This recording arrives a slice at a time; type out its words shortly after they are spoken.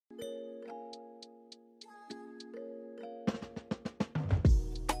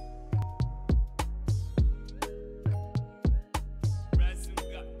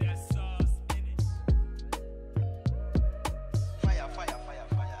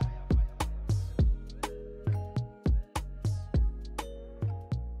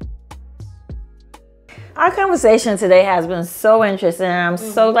Our conversation today has been so interesting, and I'm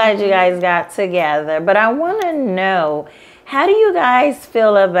so glad you guys got together. But I want to know, how do you guys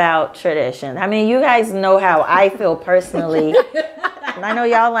feel about tradition? I mean, you guys know how I feel personally. I know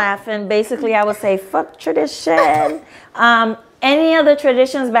y'all laughing. Basically, I would say, fuck tradition. Any other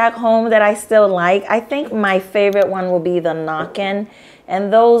traditions back home that I still like? I think my favorite one will be the knock-in.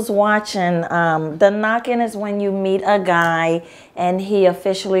 And those watching, the knock-in is when you meet a guy and he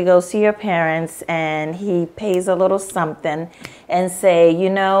officially goes to your parents and he pays a little something and say, you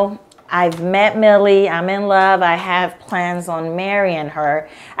know, I've met Millie, I'm in love, I have plans on marrying her.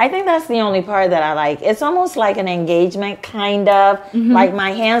 I think that's the only part that I like. It's almost like an engagement, kind of. Like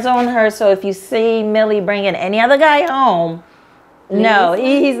my hands are on her, so if you see Millie bringing any other guy home, no,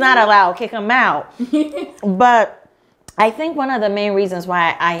 he's not allowed, kick him out. But I think one of the main reasons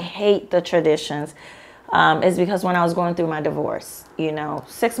why I hate the traditions is because when I was going through my divorce, you know,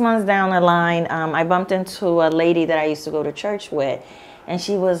 6 months down the line, I bumped into a lady that I used to go to church with. And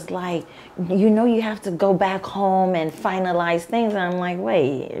she was like, you know, you have to go back home and finalize things. And I'm like,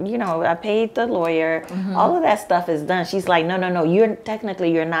 wait, you know, I paid the lawyer. All of that stuff is done. She's like, no,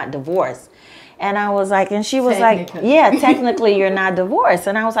 you're not divorced. And I was like, and she was like, yeah, technically you're not divorced.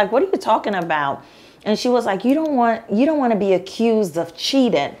 And I was like, what are you talking about? And she was like, you don't want to be accused of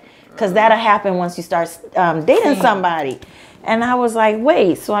cheating, because that'll happen once you start dating somebody. And I was like,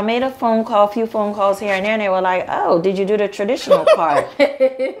 wait. So I made a few phone calls here and there, and they were like, oh, did you do the traditional part?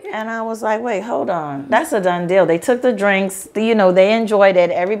 And I was like, wait, hold on. That's a done deal. They took the drinks, you know, they enjoyed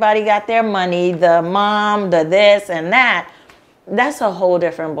it. Everybody got their money, the mom, the this and that. That's a whole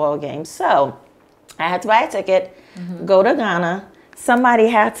different ball game. So I had to buy a ticket, go to Ghana. Somebody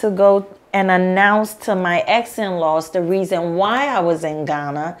had to go and announce to my ex-in-laws the reason why I was in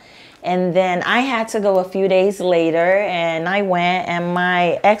Ghana. And then I had to go a few days later, and I went, and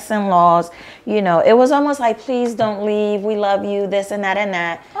my ex-in-laws, you know, it was almost like, please don't leave, we love you, this and that and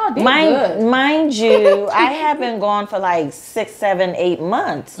that. Oh, mind you, I have been gone for like 6, 7, 8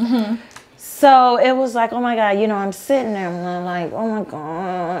 months. So it was like, oh my God, you know, I'm sitting there, and I'm like, oh my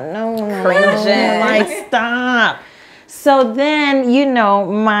God, no. Cringing. Like, stop. So then, you know,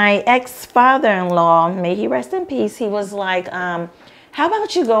 my ex-father-in-law, may he rest in peace, he was like, how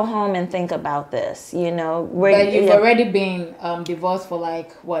about you go home and think about this, you know? But you've already been divorced for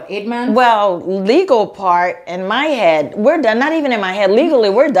like, what, 8 months? Well, legal part in my head, we're done. Not even in my head. Legally,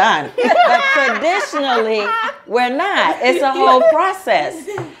 we're done. But traditionally, we're not. It's a whole process.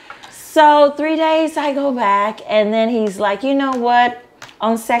 So 3 days I go back, and then he's like, you know what?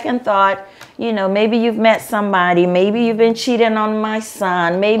 On second thought, you know, maybe you've met somebody. Maybe you've been cheating on my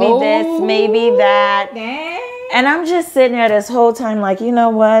son. Maybe this, maybe that. Dang. And I'm just sitting there this whole time like, you know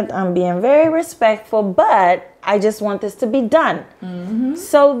what? I'm being very respectful, but I just want this to be done.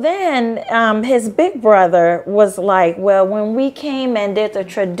 So then his big brother was like, well, when we came and did the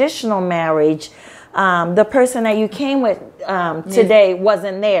traditional marriage, the person that you came with today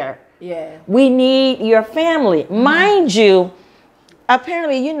wasn't there. Yeah. We need your family. Mind you,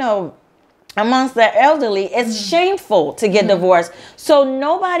 apparently, you know, amongst the elderly, it's shameful to get divorced. So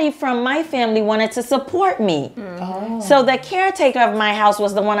nobody from my family wanted to support me. So the caretaker of my house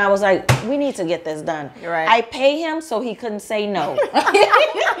was the one I was like, we need to get this done. Right. I pay him so he couldn't say no.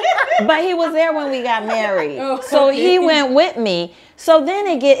 But he was there when we got married. So he went with me. So then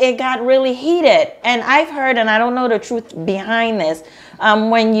it got really heated. And I've heard, and I don't know the truth behind this,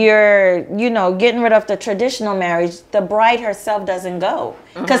 when you're, you know, getting rid of the traditional marriage, the bride herself doesn't go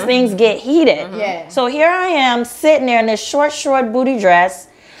because things get heated. Yeah. So here I am sitting there in this short booty dress,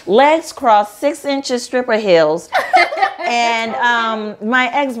 legs crossed, 6 inches stripper heels. And my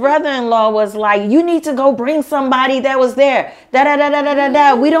ex-brother-in-law was like, you need to go bring somebody that was there.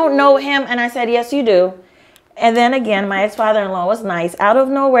 We don't know him. And I said, yes, you do. And then again, my ex-father-in-law was nice. Out of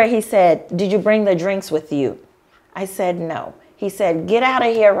nowhere, he said, did you bring the drinks with you? I said, no. He said, get out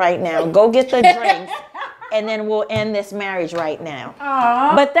of here right now. Go get the drinks, and then we'll end this marriage right now.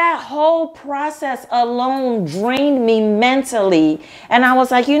 But that whole process alone drained me mentally. And I was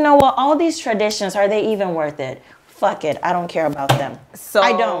like, you know what? All these traditions, are they even worth it? Fuck it. I don't care about them. So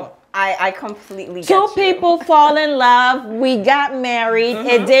I don't. I completely get Two you. people fall in love. We got married.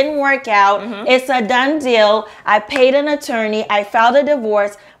 It didn't work out. It's a done deal. I paid an attorney. I filed a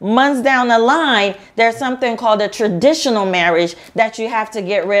divorce. Months down the line, there's something called a traditional marriage that you have to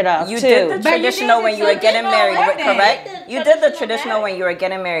get rid of. You too. did the But you traditional did when the you were getting married, traditional correct? wedding. You did the traditional when you were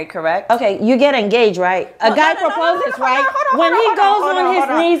getting married, correct? Okay, you get engaged, right? A guy proposes, right? When he goes on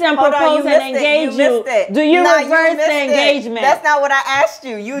his knees and proposes and engage you, do you reverse the engagement? That's not what I asked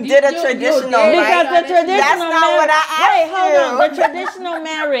you. You did considered a traditional, did. Because right? the traditional That's not what I asked Wait, hold you. on. The traditional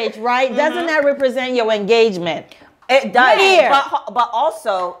marriage, right? Doesn't that represent your engagement? It does, Here. but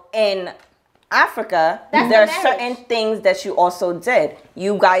also in Africa, That's there are the certain marriage. things that you also did.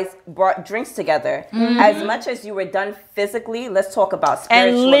 You guys brought drinks together. As much as you were done physically, let's talk about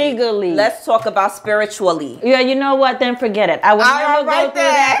And spiritually. legally. Let's talk about spiritually. Yeah, you know what? Then forget it. I would All never right go through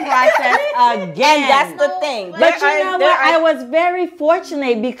that process again. And that's the thing. But you know what? I was very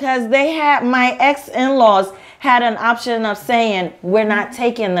fortunate because they had my ex-in-laws had an option of saying we're not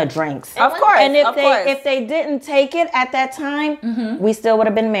taking the drinks. Of course, And if of they course. if they didn't take it at that time, we still would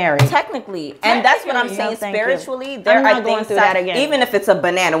have been married. Technically, and that's what I'm No, saying. thank you. Spiritually, there I'm are not going things through that again. even if it's a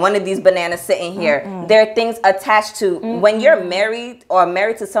banana, one of these bananas sitting here, there are things attached to when you're married or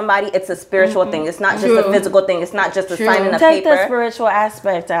married to somebody. It's a spiritual thing. It's not just a True. physical thing. It's not just a signing of Take the paper. spiritual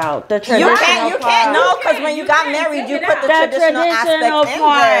aspect out. The You traditional can't part. no, because when you got married, you put the The traditional traditional aspect in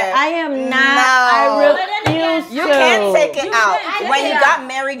part. there. I am not. No. I refuse You to. can't take it out. can't When take you it got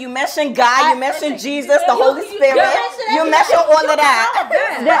married, you mentioned God, you mentioned Jesus, the Holy Spirit. You mentioned mentioned all of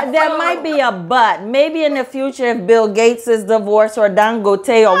that. There might be a but. Maybe in the future, if Bill Gates is divorced or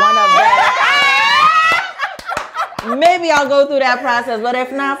Dangote or one of them, maybe I'll go through that process. But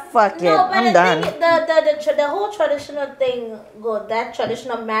if not, fuck it. No, but I'm the done. thing, the whole traditional thing, that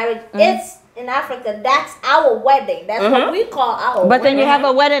traditional marriage, it's in Africa. That's our wedding. That's what we call our. But then wedding. you have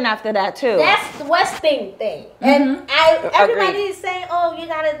a wedding after that too. That's the Western thing, and everybody is saying, "Oh, you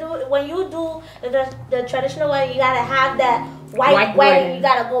gotta do it when you do the traditional way. You gotta have that white White wedding. wedding. You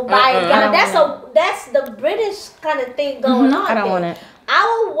gotta go buy it. You gotta, that's the British kind of thing going on. I don't there. want it.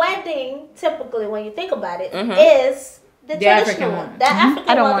 Our wedding, typically, when you think about it, is the traditional African one, one. the African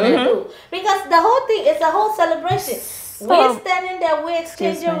I don't one want we do, because the whole thing is a whole celebration. We're standing there, we're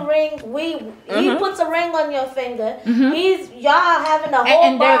exchanging rings. He puts a ring on your finger. Y'all having a whole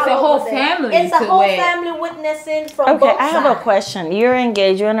And there's bar a whole over there. family It's a to whole it. family witnessing from Okay, both I have sides. a question. You're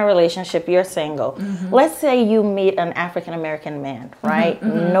engaged, you're in a relationship, you're single. Let's say you meet an African American man, right?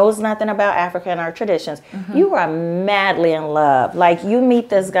 Knows nothing about Africa and our traditions. You are madly in love. Like you meet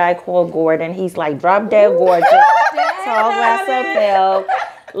this guy called Gordon. He's like drop dead gorgeous, tall glass of milk.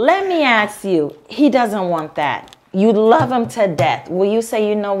 Let me ask you, he doesn't want that. You love him to death. Will you say,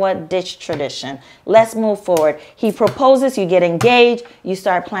 you know what, ditch tradition. Let's move forward. He proposes, you get engaged, you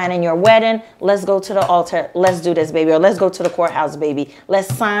start planning your wedding. Let's go to the altar. Let's do this, baby. Or let's go to the courthouse, baby.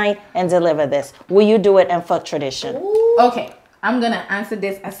 Let's sign and deliver this. Will you do it and fuck tradition? Okay, I'm gonna answer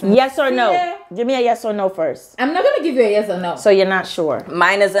this as soon. Yes or no? Give me a yes or no first. I'm not gonna give you a yes or no. So you're not sure.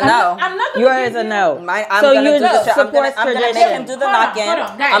 Mine is a no. I'm not gonna Yours give is a you- no. I'm So gonna you do the support I'm gonna make tradition. him do the Hold on, knock-in. hold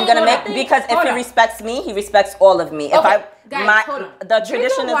on, guys, I'm gonna hold make on. because if Hold he on. respects me, he respects all of me. If Okay, guys, hold on. the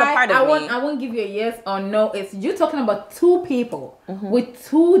tradition is a part of me. I won't give you a yes or no. It's you talking about two people with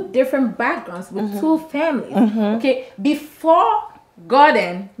two different backgrounds, with two families. Okay, before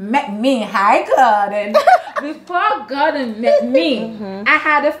Gordon met me, hi Gordon. Before Gordon met me, I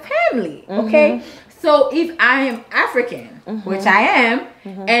had a family. Okay, so if I am African, which I am,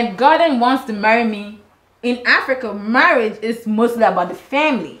 and Gordon wants to marry me. In Africa, marriage is mostly about the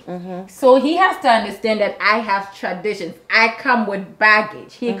family. So he has to understand that I have traditions. I come with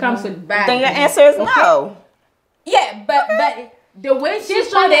baggage. He comes with baggage. Then your answer is no. Yeah, but the way she She's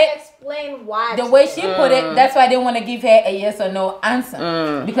put trying to it, explain why. the way she put it, that's why I didn't want to give her a yes or no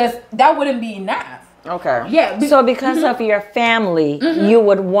answer because that wouldn't be enough. Okay. Yeah. So because of your family, you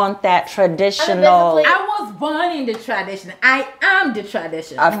would want that traditional. basically- I was born in the tradition. I am the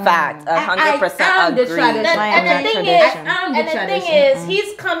tradition. A fact. I 100% am the agree. tradition. I am And that the thing tradition. is, I am the and the thing tradition. is,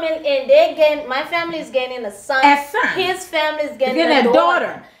 he's coming in. They're getting. My family is getting a son. A son. His family is getting Getting a a daughter.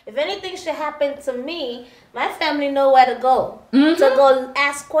 daughter. If anything should happen to me, my family know where to go to go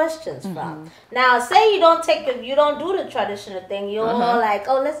ask questions from. Now, say you don't do the traditional thing. You're all like,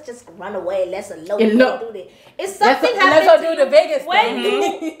 oh, let's just run away. Let's elope. Elope. Do this. If something Let's happens go to do you the Vegas when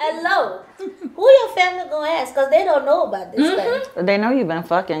thing. you elope, who your family gonna ask? Because they don't know about this thing. They know you've been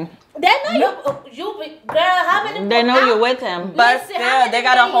fucking. They know girl. How many? They know you're with him. But Listen, still, how they many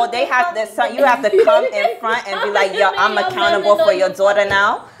gotta days hold. They you have fuck- this. So you have to come in front and be like, "Yo, I'm accountable for your daughter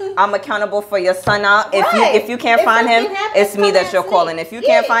now. I'm accountable for your son now. Right. If you can't If find him, something happens, it's me come that you're ask calling. me. If you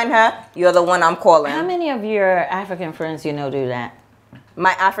can't Yeah. find her, you're the one I'm calling." How many of your African friends you know do that?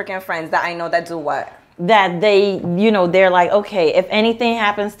 My African friends that I know that do what? That they, they're like, okay, if anything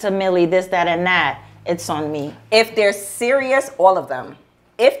happens to Millie, this, that, and that, it's on me. If they're serious, all of them.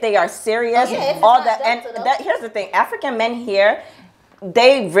 If they are serious, Okay, if it's all not that. done And to them. that here's the thing: African men here,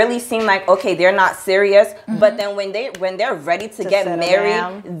 they really seem like, okay, they're not serious, but then when they're ready to get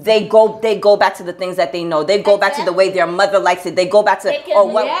married, they go back to the things that they know. They go back to the way their mother likes it. They go back to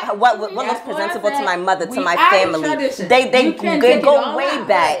what looks presentable to my mother, to my family. They go way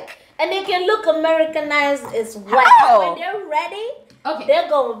back. And they can look Americanized as well. When they're ready, they're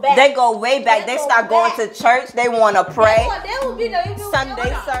going back. They go way back. They start going to church. They want to pray. They will be the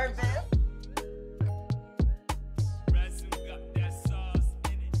Sunday service.